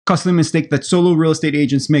costly mistake that solo real estate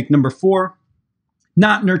agents make. Number 4,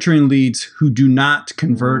 not nurturing leads who do not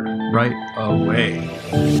convert right away.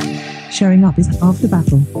 Showing up is half the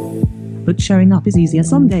battle, but showing up is easier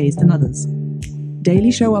some days than others.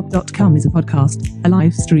 DailyShowUp.com is a podcast, a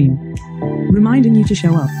live stream, reminding you to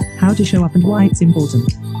show up, how to show up, and why it's important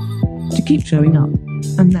to keep showing up.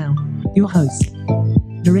 And now, your host,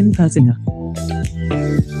 Doreen Persinger.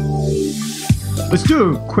 Let's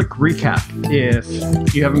do a quick recap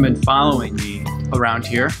if you haven't been following me around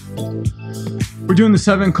here. We're doing the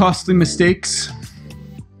 7 costly mistakes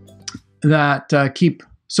that keep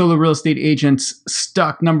solo real estate agents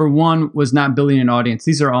stuck. Number 1 was not building an audience.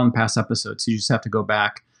 These are all in past episodes, so you just have to go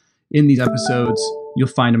back in these episodes. You'll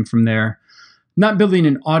find them from there. Not building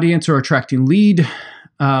an audience or attracting lead.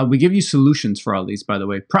 We give you solutions for all these, by the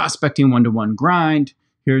way. Prospecting 1-to-1 grind.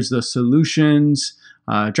 Here's the solutions.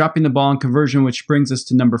 Dropping the ball in conversion, which brings us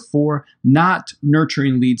to number 4, not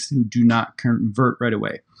nurturing leads who do not convert right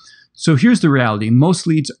away. So here's the reality. Most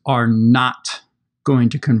leads are not going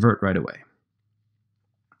to convert right away.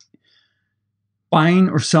 Buying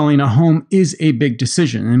or selling a home is a big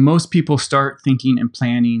decision, and most people start thinking and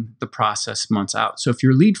planning the process months out. So if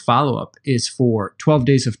your lead follow-up is for 12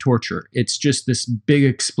 days of torture, it's just this big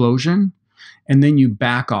explosion, and then you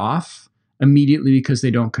back off immediately because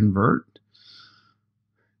they don't convert.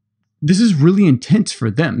 This is really intense for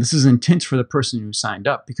them. This is intense for the person who signed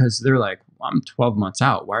up because they're like, well, I'm 12 months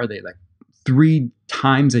out. Why are they like 3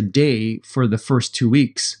 times a day for the first 2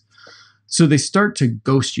 weeks? So they start to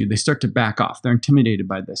ghost you. They start to back off. They're intimidated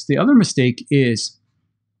by this. The other mistake is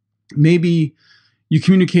maybe you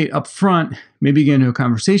communicate up front, maybe get into a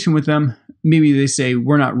conversation with them. Maybe they say,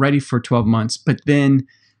 we're not ready for 12 months. But then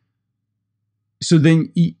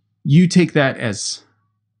you take that as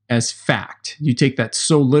fact. You take that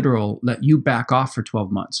so literal that you back off for 12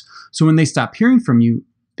 months. So when they stop hearing from you,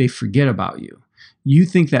 they forget about you. You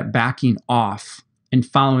think that backing off and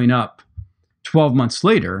following up 12 months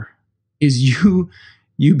later is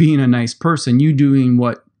you being a nice person, you doing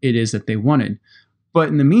what it is that they wanted. But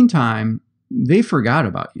in the meantime, they forgot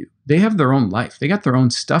about you. They have their own life. They got their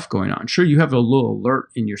own stuff going on. Sure, you have a little alert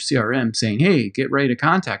in your CRM saying, hey, get ready to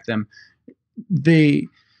contact them.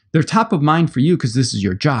 They're top of mind for you because this is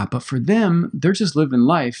your job. But for them, they're just living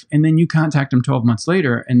life. And then you contact them 12 months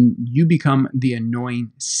later and you become the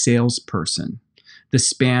annoying salesperson, the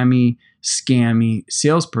spammy, scammy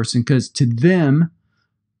salesperson. Because to them,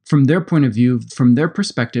 from their point of view, from their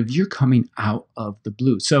perspective, you're coming out of the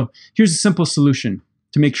blue. So here's a simple solution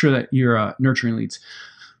to make sure that you're nurturing leads.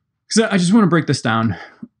 So I just want to break this down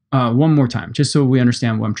one more time, just so we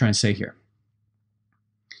understand what I'm trying to say here.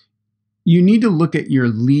 You need to look at your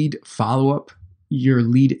lead follow-up, your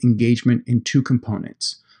lead engagement in 2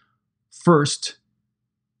 components. First,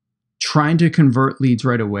 trying to convert leads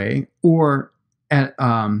right away or at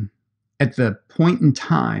the point in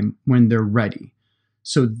time when they're ready.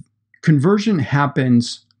 So conversion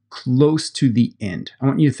happens close to the end. I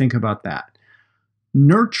want you to think about that.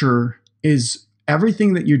 Nurture is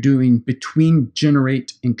everything that you're doing between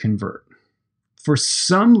generate and convert. For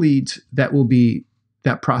some leads,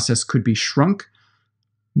 that process could be shrunk,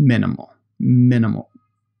 minimal.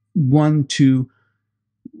 1, 2,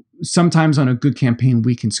 sometimes on a good campaign,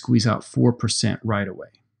 we can squeeze out 4% right away,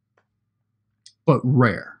 but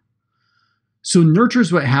rare. So nurture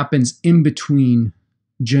is what happens in between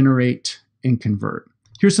generate and convert.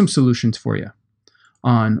 Here's some solutions for you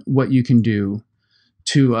on what you can do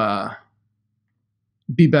to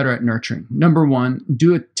be better at nurturing. Number 1,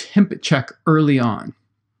 do a temp check early on.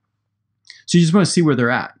 So you just want to see where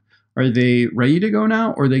they're at. Are they ready to go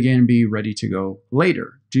now, or are they going to be ready to go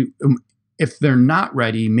later? If they're not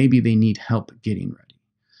ready, maybe they need help getting ready.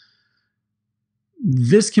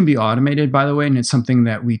 This can be automated, by the way, and it's something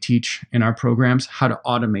that we teach in our programs, how to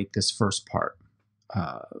automate this first part.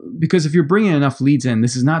 Because if you're bringing enough leads in,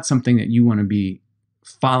 this is not something that you want to be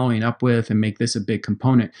following up with and make this a big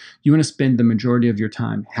component. You want to spend the majority of your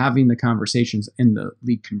time having the conversations in the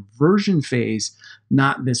lead conversion phase,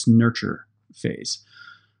 not this nurture phase.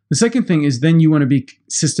 The second thing is then you want to be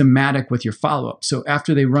systematic with your follow-up. So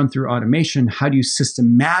after they run through automation, how do you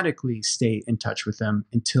systematically stay in touch with them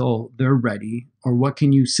until they're ready? Or what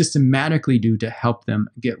can you systematically do to help them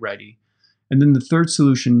get ready? And then the third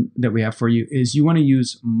solution that we have for you is you want to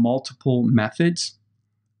use multiple methods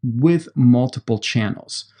with multiple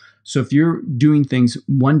channels. So if you're doing things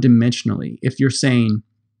one-dimensionally, if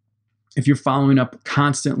you're following up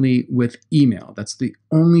constantly with email, that's the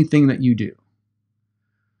only thing that you do,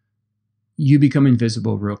 you become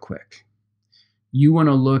invisible real quick. You want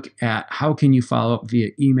to look at how can you follow up via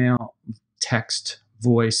email, text,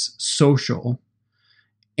 voice, social,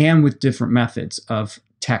 and with different methods of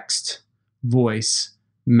text, voice,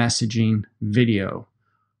 messaging, video.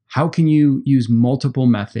 How can you use multiple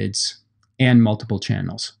methods and multiple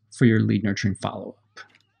channels for your lead nurturing follow-up?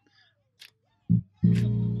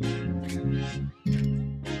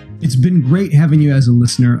 It's been great having you as a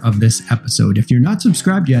listener of this episode. If you're not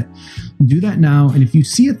subscribed yet, do that now. And if you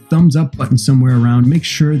see a thumbs up button somewhere around, make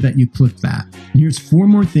sure that you click that. And here's 4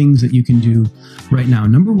 more things that you can do right now.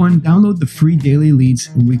 Number 1, download the free Daily Leads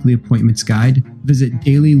and Weekly Appointments guide. Visit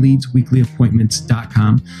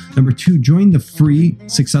dailyleadsweeklyappointments.com. Number 2, join the free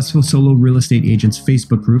Successful Solo Real Estate Agents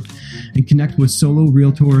Facebook group and connect with solo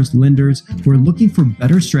realtors, lenders who are looking for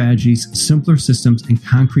better strategies, simpler systems, and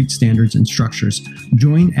concrete standards and structures.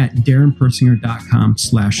 Join at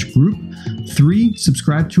darrenpersinger.com/group. 3,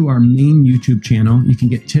 subscribe to our main YouTube channel. You can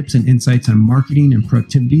get tips and insights on marketing and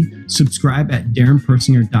productivity. Subscribe at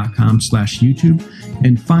darrenpersinger.com/YouTube.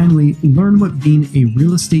 And finally, learn what being a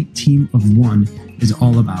real estate team of one is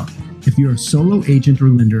all about. If you're a solo agent or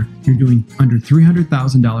lender, you're doing under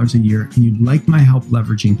 $300,000 a year, and you'd like my help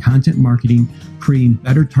leveraging content marketing, creating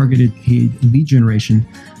better targeted paid lead generation,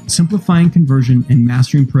 simplifying conversion, and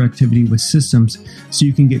mastering productivity with systems so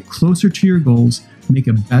you can get closer to your goals, make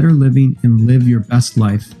a better living, and live your best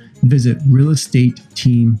life, visit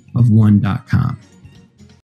realestateteamofone.com.